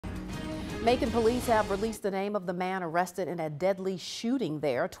Macon police have released the name of the man arrested in a deadly shooting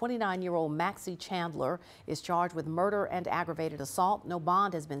there. 29-year-old Maxi Chandler is charged with murder and aggravated assault. No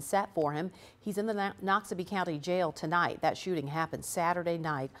bond has been set for him. He's in the Noxubee County Jail tonight. That shooting happened Saturday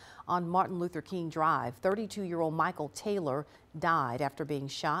night on Martin Luther King Drive. 32-year-old Michael Taylor died after being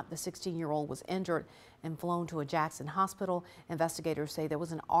shot. The 16-year-old was injured and flown to a Jackson hospital. Investigators say there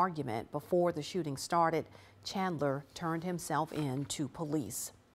was an argument before the shooting started. Chandler turned himself in to police.